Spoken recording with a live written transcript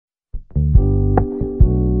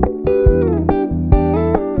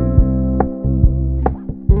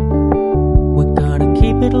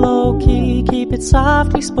it's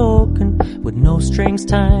softly spoken, with no strings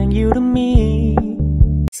tying you to me.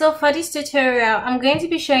 So for this tutorial, I'm going to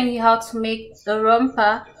be showing you how to make the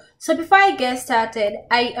romper. So before I get started,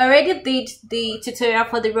 I already did the tutorial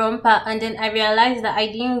for the romper, and then I realized that I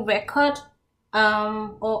didn't record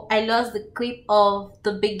or I lost the clip of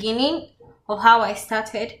the beginning of how I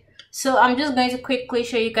started. So I'm just going to quickly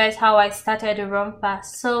show you guys how I started the romper.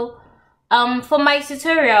 So for my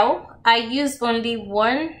tutorial, I used only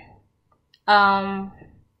one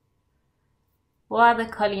what are they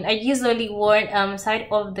calling? I used only one side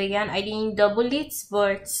of the yarn. I didn't double it,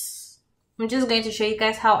 but I'm just going to show you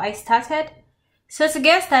guys how I started. So to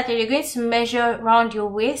get started, you're going to measure around your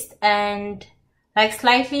waist and like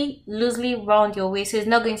slightly loosely around your waist, so it's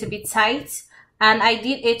not going to be tight. And I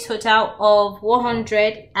did a total of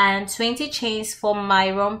 120 chains for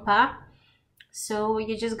my romper. So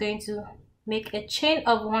you're just going to make a chain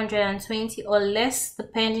of 120 or less,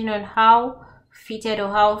 depending on how fitted or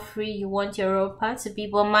how free you want your romper to be.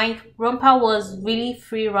 But my romper was really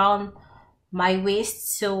free around my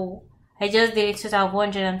waist, so I just did a total of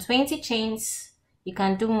 120 chains. You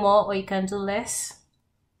can do more or you can do less.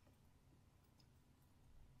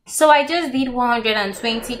 So I just did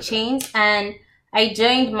 120 chains and I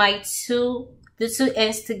joined the two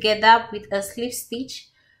ends together with a slip stitch.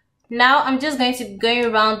 Now I'm just going to be going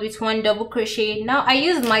around with one double crochet. Now I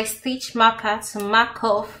use my stitch marker to mark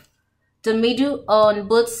off the middle on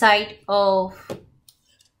both sides of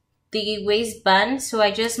the waistband. So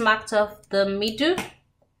I just marked off the middle.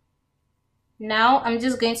 Now I'm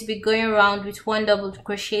just going to be going around with one double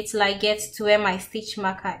crochet till I get to where my stitch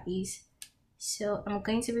marker is. So I'm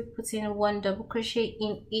going to be putting one double crochet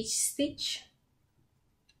in each stitch.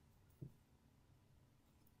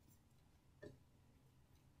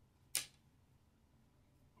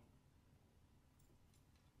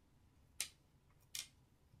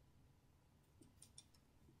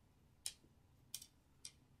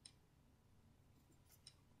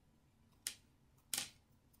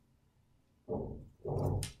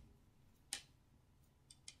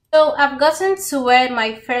 So I've gotten to where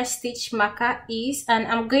my first stitch marker is, and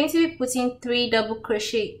I'm going to be putting 3 double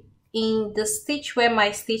crochet in the stitch where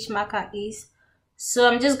my stitch marker is. So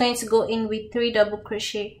I'm just going to go in with 3 double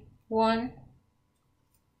crochet. 1,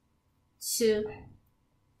 2,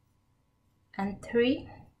 and 3.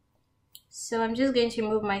 So I'm just going to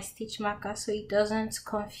remove my stitch marker so it doesn't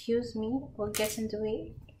confuse me or get in the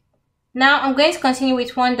way. Now I'm going to continue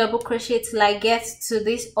with one double crochet till I get to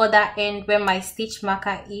this other end where my stitch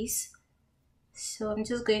marker is. So I'm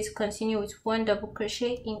just going to continue with one double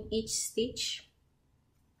crochet in each stitch.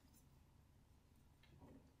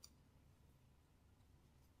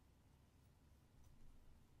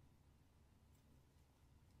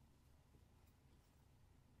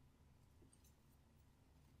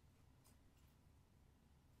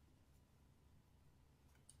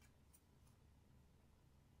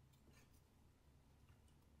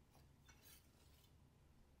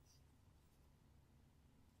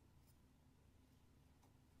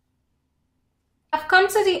 I've come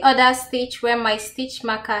to the other stitch where my stitch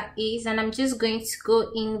marker is, and I'm just going to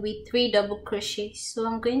go in with 3 double crochet. So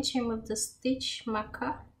I'm going to remove the stitch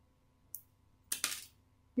marker.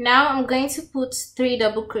 Now I'm going to put 3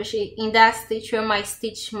 double crochet in that stitch where my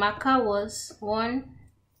stitch marker was. 1,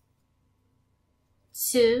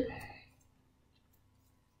 2,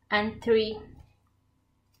 and 3.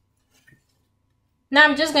 Now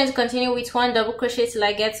I'm just going to continue with one double crochet till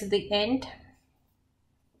I get to the end.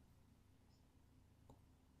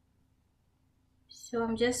 So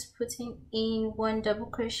I'm just putting in one double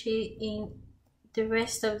crochet in the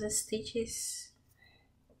rest of the stitches.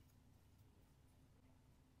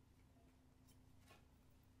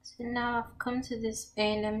 So now I've come to this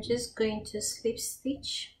end. I'm just going to slip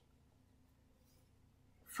stitch.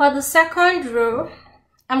 For the second row,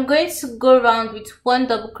 I'm going to go around with one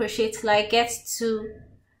double crochet till I get to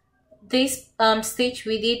this stitch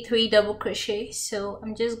we did 3 double crochet. So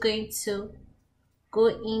I'm just going to go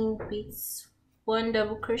in with one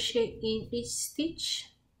double crochet in each stitch.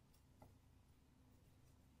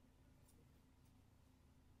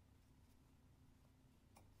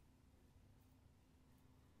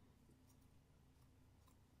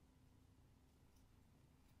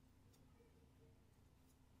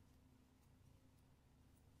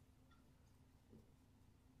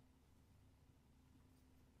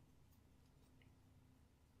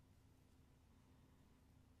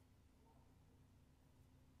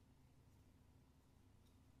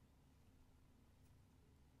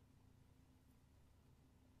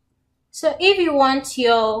 So if you want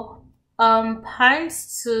your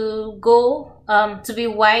pants to go to be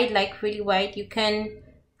wide, like really wide, you can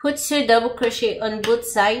put 2 double crochet on both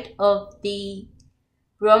sides of the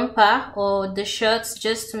romper or the shirts,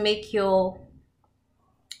 just to make your,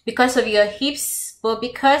 because of your hips. But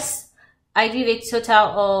because I did a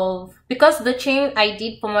total of, because the chain I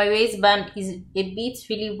did for my waistband is a bit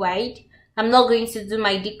really wide, I'm not going to do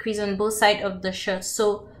my decrease on both sides of the shirt.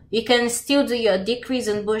 So you can still do your decrease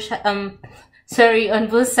on both on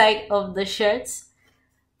both sides of the shirts,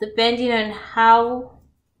 depending on how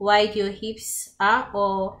wide your hips are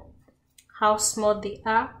or how small they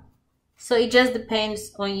are. So it just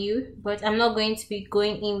depends on you, but I'm not going to be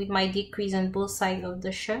going in with my decrease on both sides of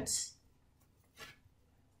the shirts.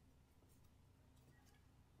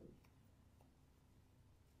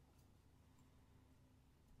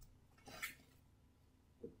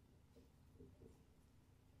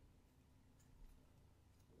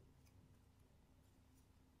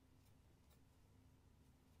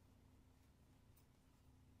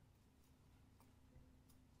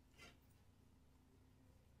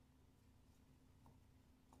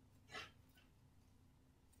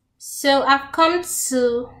 So I've come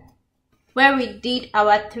to where we did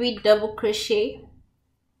our 3 double crochet.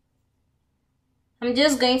 I'm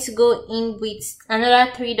just going to go in with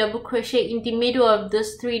another 3 double crochet in the middle of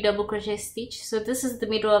those 3 double crochet stitch. So this is the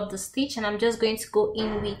middle of the stitch, and I'm just going to go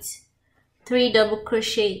in with 3 double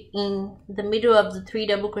crochet in the middle of the 3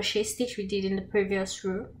 double crochet stitch we did in the previous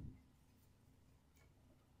row.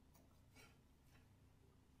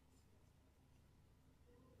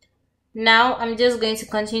 Now I'm just going to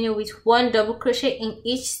continue with 1 double crochet in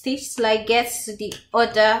each stitch till I get to the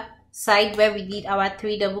other side where we did our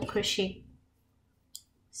 3 double crochet.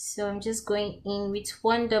 So I'm just going in with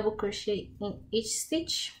 1 double crochet in each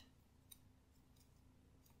stitch.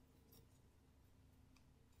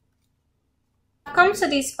 I've come to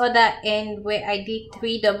this other end where I did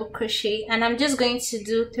 3 double crochet, and I'm just going to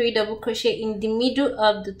do 3 double crochet in the middle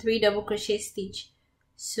of the 3 double crochet stitch.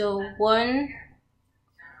 So 1,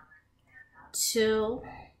 2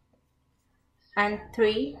 and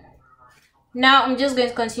 3. Now I'm just going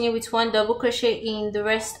to continue with 1 double crochet in the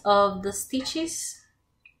rest of the stitches.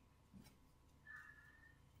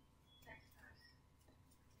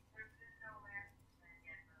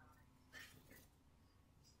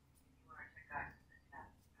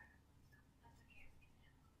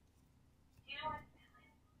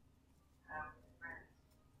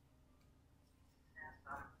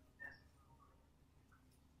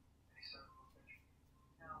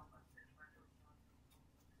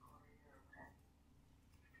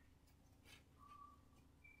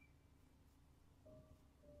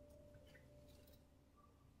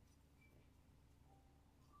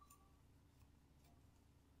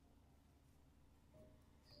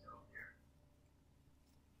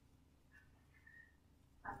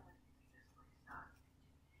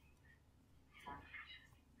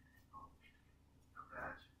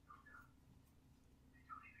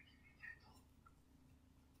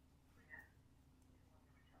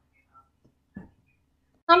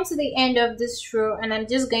 Come to the end of this row, and I'm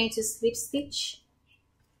just going to slip stitch.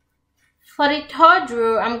 For the 3rd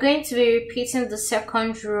row, I'm going to be repeating the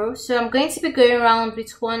 2nd row. So I'm going to be going around with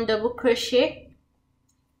 1 double crochet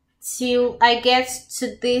till I get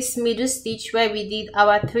to this middle stitch where we did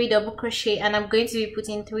our 3 double crochet, and I'm going to be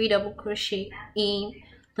putting 3 double crochet in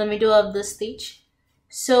the middle of the stitch.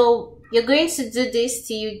 So you're going to do this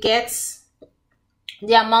till you get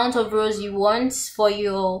the amount of rows you want for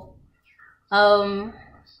your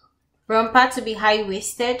romper to be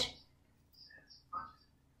high-waisted.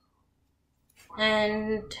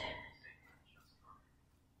 And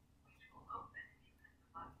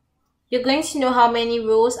you're going to know how many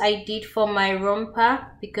rows I did for my romper,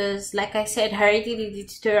 because like I said, I already did the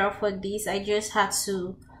tutorial for this. I just had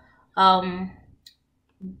to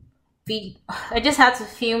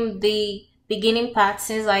film the beginning part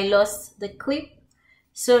since I lost the clip.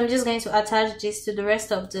 So I'm just going to attach this to the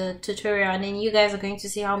rest of the tutorial, and then you guys are going to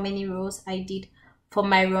see how many rows I did for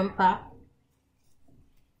my romper.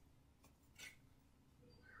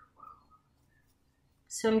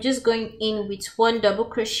 So I'm just going in with 1 double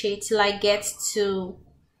crochet till I get to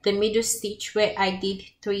the middle stitch where I did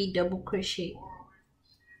 3 double crochet.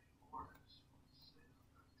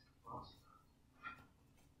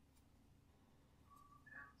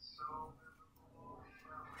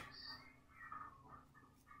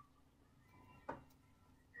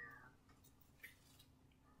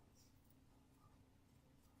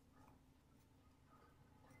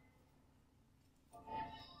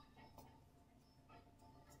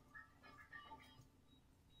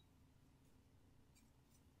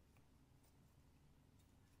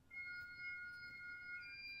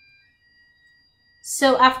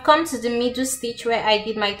 So I've come to the middle stitch where I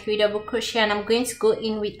did my 3 double crochet, and I'm going to go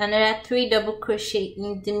in with another 3 double crochet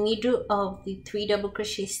in the middle of the 3 double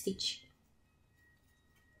crochet stitch.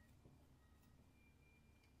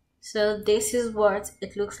 So this is what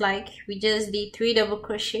it looks like. We just did 3 double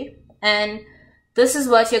crochet, and this is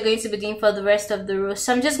what you're going to be doing for the rest of the row.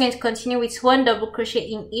 So I'm just going to continue with 1 double crochet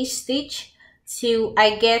in each stitch till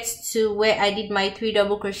I get to where I did my 3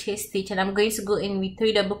 double crochet stitch, and I'm going to go in with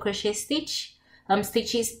 3 double crochet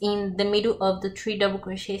stitches in the middle of the 3 double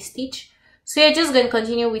crochet stitch. So you're just going to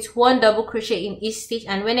continue with 1 double crochet in each stitch,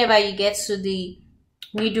 and whenever you get to the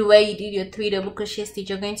middle where you did your 3 double crochet stitch,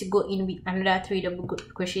 you're going to go in with another 3 double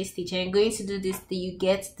crochet stitch, and you're going to do this till you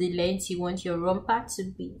get the length you want your romper to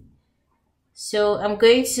be. So you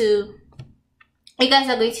guys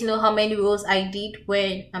are going to know how many rows I did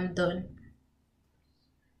when I'm done.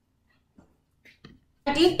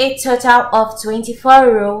 I did a total of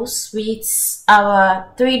 24 rows with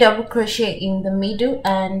our 3 double crochet in the middle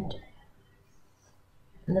and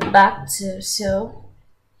the back too. So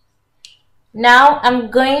now I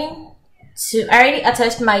already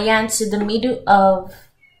attached my yarn to the middle of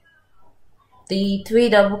the 3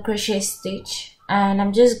 double crochet stitch, and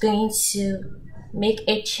I'm just going to make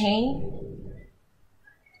a chain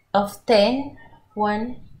of 10.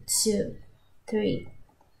 1, 2, 3,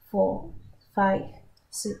 4, 5,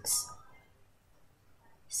 6,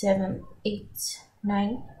 7, 8,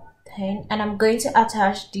 9, 10, and I'm going to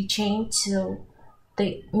attach the chain to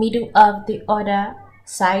the middle of the other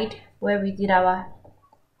side where we did our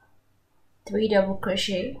 3 double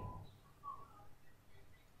crochet.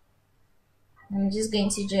 I'm just going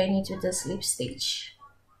to join it with a slip stitch.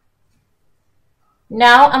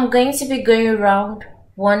 Now I'm going to be going around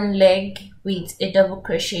one leg with a double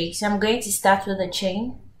crochet. So I'm going to start with a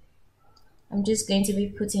chain. I'm just going to be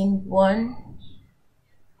putting 1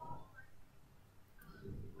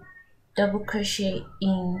 double crochet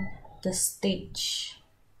in the stitch.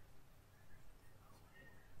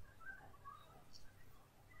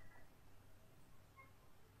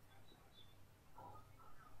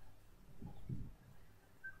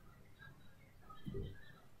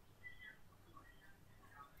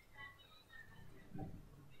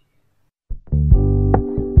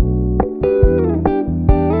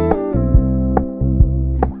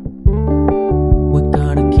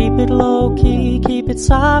 Low key, keep it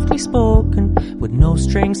softly spoken, with no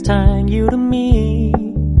strings tying you to me.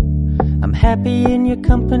 I'm happy in your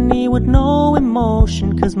company with no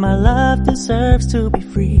emotion, 'cause my love deserves to be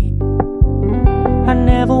free. I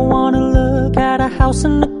never wanna look at a house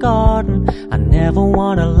in the garden, I never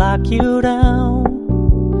wanna lock you down.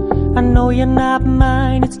 I know you're not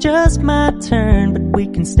mine, it's just my turn, but we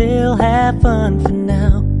can still have fun for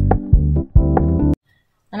now.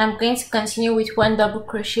 And I'm going to continue with 1 double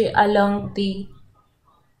crochet along the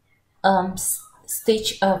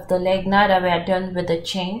stitch of the leg now that we are done with the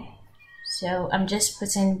chain. So I'm just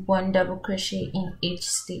putting 1 double crochet in each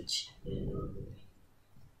stitch.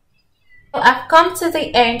 So I've come to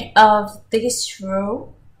the end of this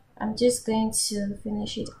row. I'm just going to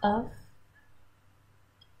finish it off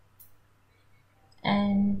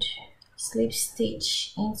and slip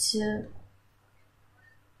stitch into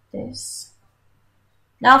this.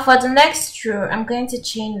 Now for the next row, I'm going to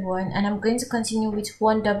chain 1, and I'm going to continue with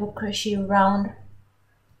 1 double crochet around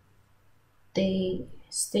the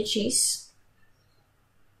stitches.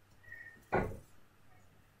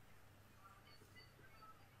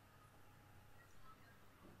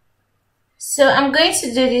 So I'm going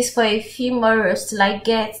to do this for a few more rows till I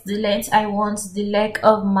get the length I want the leg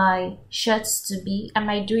of my shirts to be. I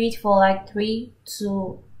might do it for like 3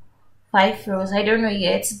 to 5 rows, I don't know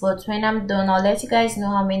yet, but when I'm done I'll let you guys know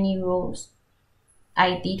how many rows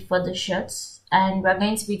I did for the shirts, and we're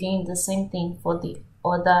going to be doing the same thing for the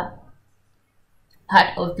other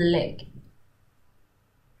part of the leg.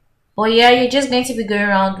 But yeah, you're just going to be going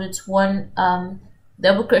around with 1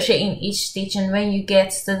 double crochet in each stitch, and when you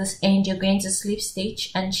get to this end you're going to slip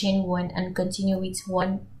stitch and chain 1 and continue with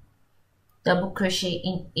 1 double crochet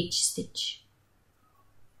in each stitch.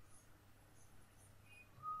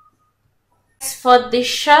 For the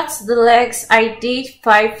shirts, the legs, I did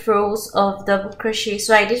 5 rows of double crochet.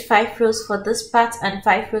 So I did 5 rows for this part and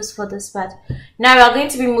 5 rows for this part. Now we are going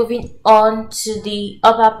to be moving on to the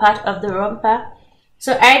upper part of the romper.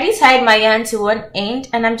 So I already tied my yarn to one end,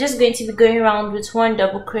 and I'm just going to be going around with 1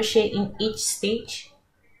 double crochet in each stitch.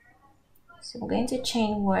 So I'm going to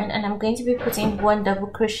chain 1, and I'm going to be putting 1 double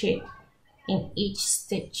crochet in each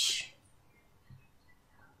stitch.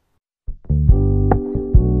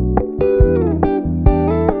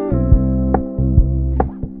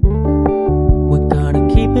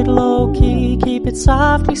 Low low key, keep it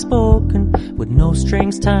softly spoken, with no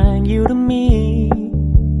strings tying you to me.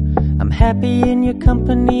 I'm happy in your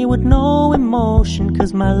company with no emotion,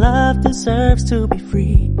 'cause my love deserves to be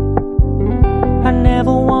free. I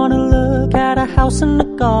never wanna look at a house in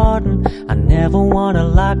the garden, I never wanna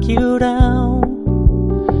lock you down.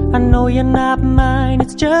 I know you're not mine,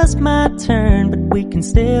 it's just my turn, but we can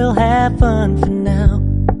still have fun for now.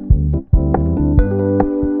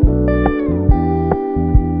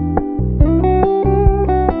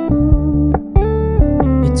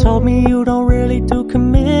 You told me you don't really do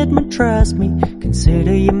commitment, trust me,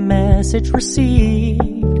 consider your message received.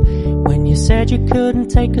 When you said you couldn't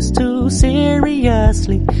take us too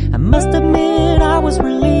seriously, I must admit I was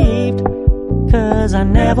relieved. 'Cause I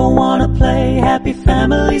never wanna play happy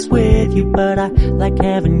families with you, but I like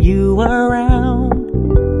having you around.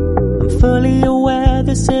 I'm fully aware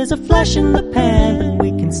this is a flash in the pan, but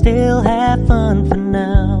we can still have fun for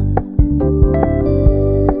now.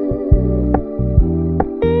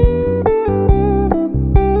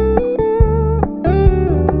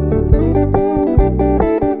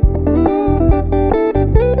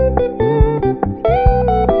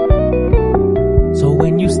 So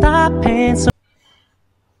when you stop paying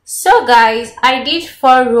So guys, I did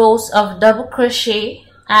 4 rows of double crochet,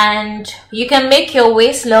 and you can make your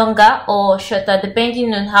waist longer or shorter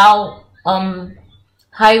depending on how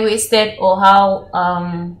high-waisted or how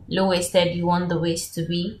low-waisted you want the waist to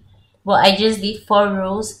be. But I just did 4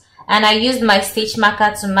 rows, and I used my stitch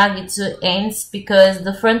marker to mark the 2 ends because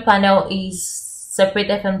the front panel is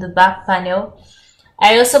separated from the back panel.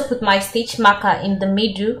 I also put my stitch marker in the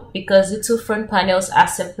middle because the 2 front panels are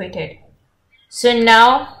separated. So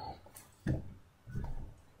now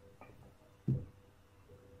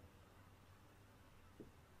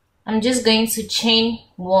I'm just going to chain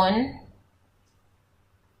 1.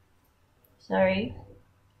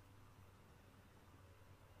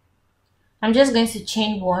 I'm just going to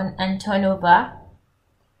chain 1 and turn over,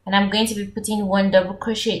 and I'm going to be putting 1 double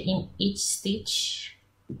crochet in each stitch.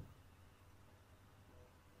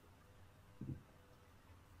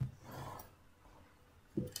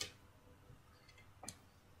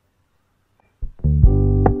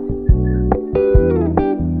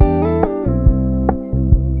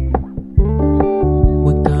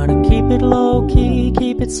 it low key,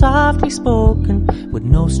 keep it softly spoken, with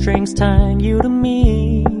no strings tying you to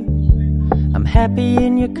me. I'm happy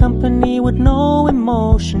in your company with no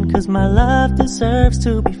emotion, 'cause my love deserves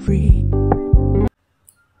to be free.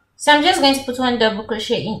 So I'm just going to put 1 double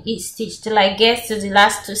crochet in each stitch till I get to the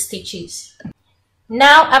last 2 stitches.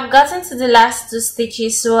 Now I've gotten to the last 2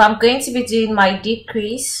 stitches, so I'm going to be doing my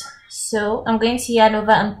decrease. So I'm going to yarn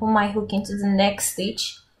over and pull my hook into the next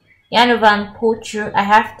stitch, yarn over and pull through. I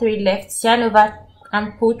have 3 left, yarn over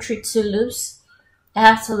and pull through 2 loops. I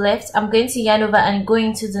have 2 left. I'm going to yarn over and go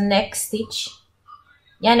into the next stitch,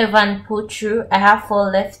 yarn over and pull through. I have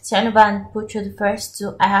 4 left, yarn over and pull through the first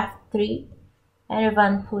 2. I have 3, yarn over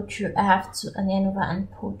and pull through. I have 2, and yarn over and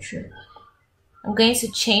pull through. I'm going to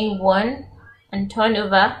chain 1 and turn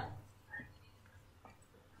over.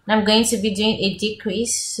 I'm going to be doing a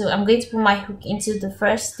decrease, so I'm going to put my hook into the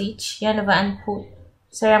first stitch, yarn over and pull.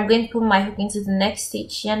 Sorry, I'm going to put my hook into the next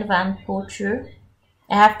stitch, yarn over and pull through.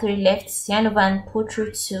 I have 3 left, yarn over and pull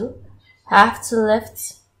through 2. I have 2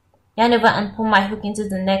 left, yarn over and pull my hook into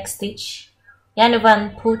the next stitch, yarn over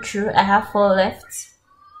and pull through. I have 4 left,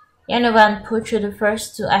 yarn over and pull through the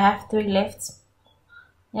first 2. I have 3 left,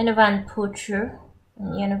 yarn over and pull through,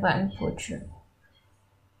 and yarn over and pull through.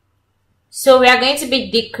 So we are going to be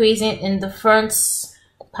decreasing in the front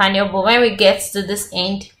panel, but when we get to this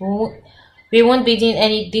end, we won't be doing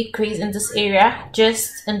any decrease in this area,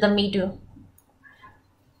 just in the middle.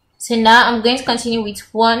 So now I'm going to continue with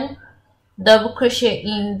 1 double crochet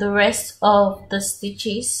in the rest of the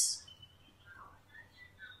stitches.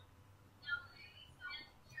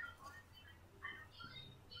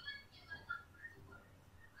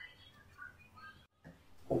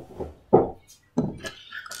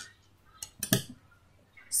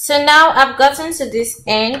 So now I've gotten to this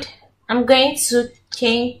end. I'm going to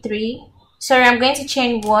chain 3. Sorry, I'm going to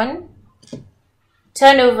chain 1,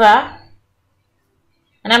 turn over,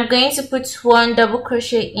 and I'm going to put 1 double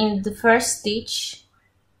crochet in the first stitch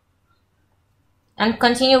and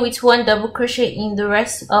continue with 1 double crochet in the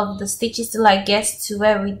rest of the stitches till I get to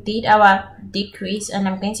where we did our decrease, and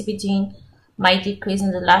I'm going to be doing my decrease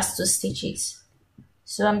in the last 2 stitches.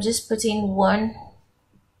 So I'm just putting 1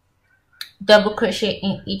 double crochet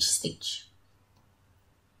in each stitch.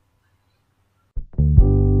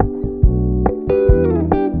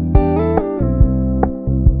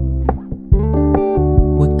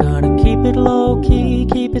 We're gonna keep it low low-key,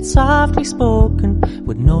 keep it softly spoken,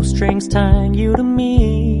 with no strings tying you to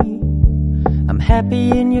me. I'm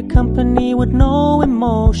happy in your company with no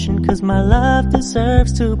emotion, 'cause my love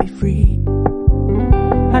deserves to be free.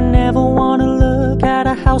 I never wanna look at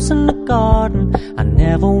a house in the garden, I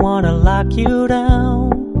never wanna lock you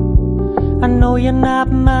down. I know you're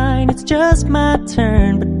not mine, it's just my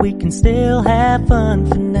turn, but we can still have fun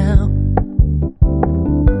for now.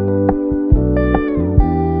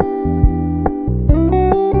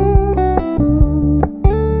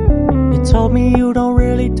 You told me you don't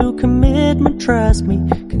really do commitment, trust me,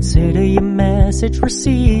 consider your message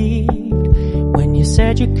received. When you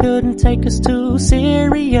said you couldn't take us too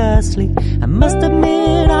seriously, I must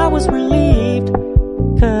admit I was relieved.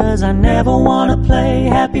 'Cause I never wanna play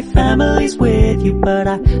happy families with you, but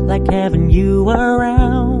I like having you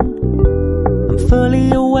around. I'm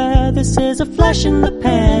fully aware this is a flash in the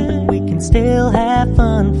pan, but we can still have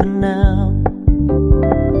fun for now.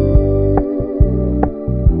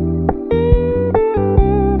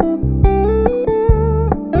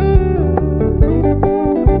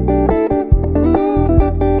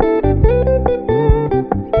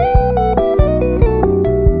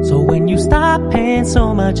 Stop paying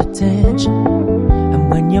so much attention,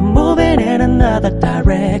 and when you're moving in another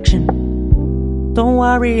direction, don't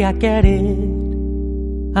worry, I get it.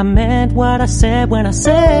 I meant what I said when I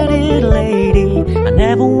said it, lady. I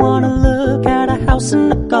never wanna look at a house in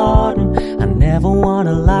the garden, I never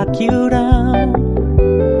wanna lock you down.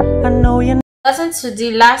 I know you're gotten to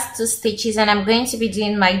the last 2 stitches, and I'm going to be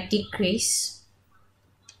doing my decrease.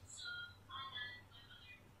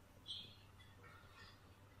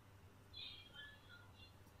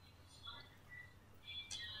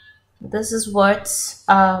 This is what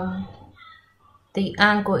the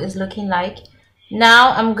angle is looking like.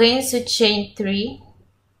 Now I'm going to chain 3,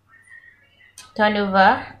 turn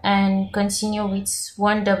over, and continue with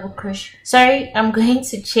 1 double crochet. Sorry, I'm going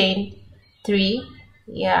to chain 3,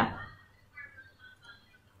 yeah,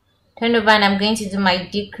 turn over, and I'm going to do my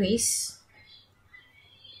decrease.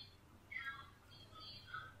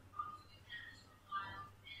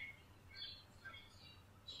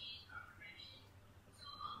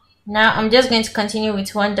 Now I'm just going to continue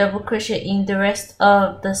with 1 double crochet in the rest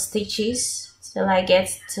of the stitches till I get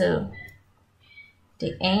to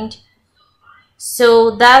the end.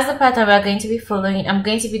 So that's the pattern we're going to be following. I'm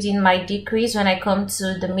going to be doing my decrease when I come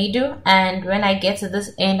to the middle, and when I get to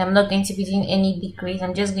this end, I'm not going to be doing any decrease.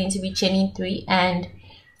 I'm just going to be chaining 3 and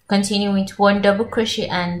continue with 1 double crochet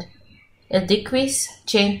and a decrease,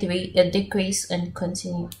 chain 3, a decrease, and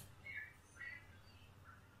continue.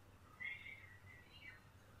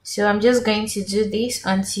 So I'm just going to do this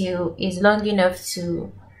until it's long enough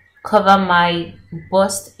to cover my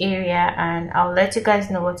bust area, and I'll let you guys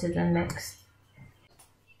know what to do next.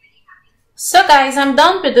 So guys, I'm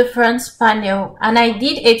done with the front panel, and I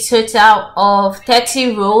did a total of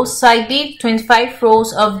 30 rows. So I did 25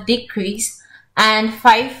 rows of decrease and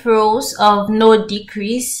 5 rows of no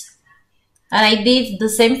decrease, and I did the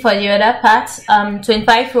same for the other part,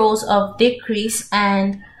 25 rows of decrease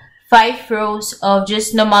and 5 rows of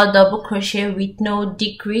just normal double crochet with no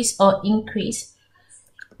decrease or increase.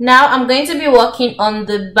 Now I'm going to be working on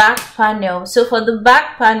the back panel. So for the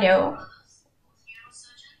back panel,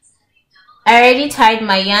 I already tied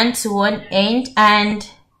my yarn to one end, and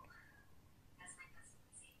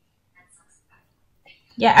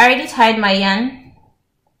yeah, I already tied my yarn.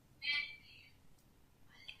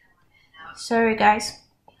 Sorry guys.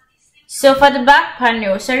 So for the back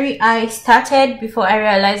panel, sorry, I started before I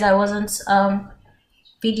realized I wasn't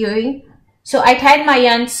videoing. So I tied my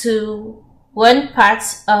yarn to one part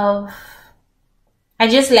of, I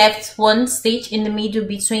just left 1 stitch in the middle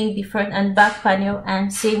between the front and back panel,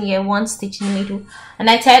 and same here, 1 stitch in the middle, and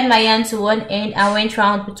I tied my yarn to one end and went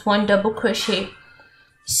round with 1 double crochet.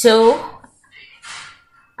 So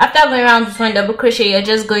after going around with 1 double crochet, you're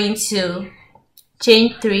just going to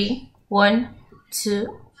chain 3, 1,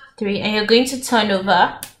 2, 3, and you're going to turn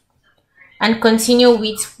over and continue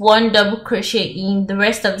with 1 double crochet in the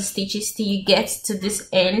rest of the stitches till you get to this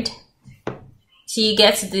end.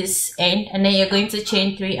 And then you're going to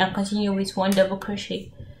chain 3 and continue with 1 double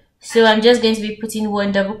crochet. So I'm just going to be putting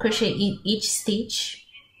 1 double crochet in each stitch.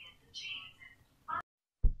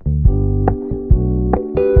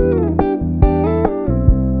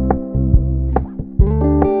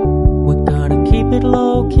 We're gonna keep it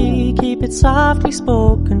low-key, keep it softly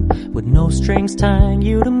spoken, with no strings tying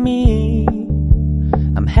you to me.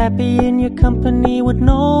 I'm happy in your company with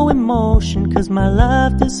no emotion, 'cause my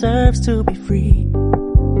love deserves to be free.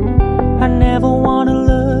 I never wanna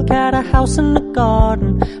look at a house in the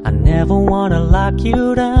garden, I never wanna lock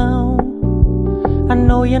you down. I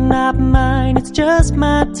know you're not mine, it's just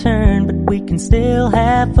my turn, but we can still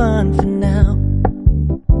have fun for now.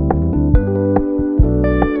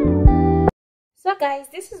 So guys,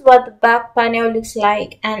 this is what the back panel looks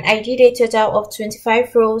like, and I did a total of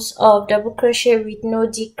 25 rows of double crochet with no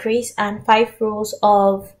decrease and 5 rows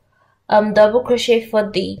of double crochet for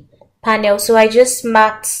the panel. So I just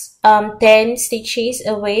marked 10 stitches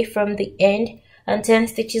away from the end and 10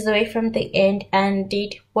 stitches away from the end and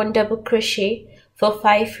did 1 double crochet for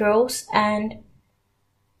 5 rows, and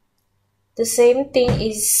the same thing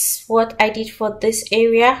is what I did for this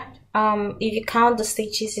area. If you count the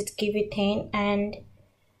stitches, it gives you 10, and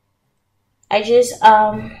I just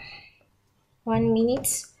 1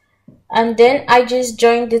 minute, and then I just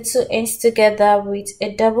joined the 2 ends together with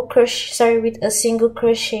a double crochet, with a single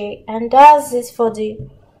crochet, and that's it for the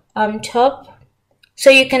top. So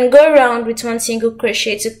you can go around with 1 single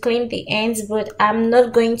crochet to clean the ends, but I'm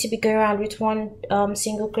not going to be going around with 1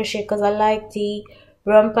 single crochet because I like the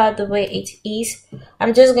romper the way it is.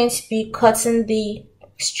 I'm just going to be cutting the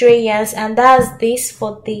stray yarns, and that's this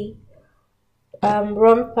for the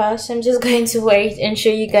romper. So I'm just going to wear it and show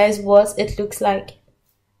you guys what it looks like.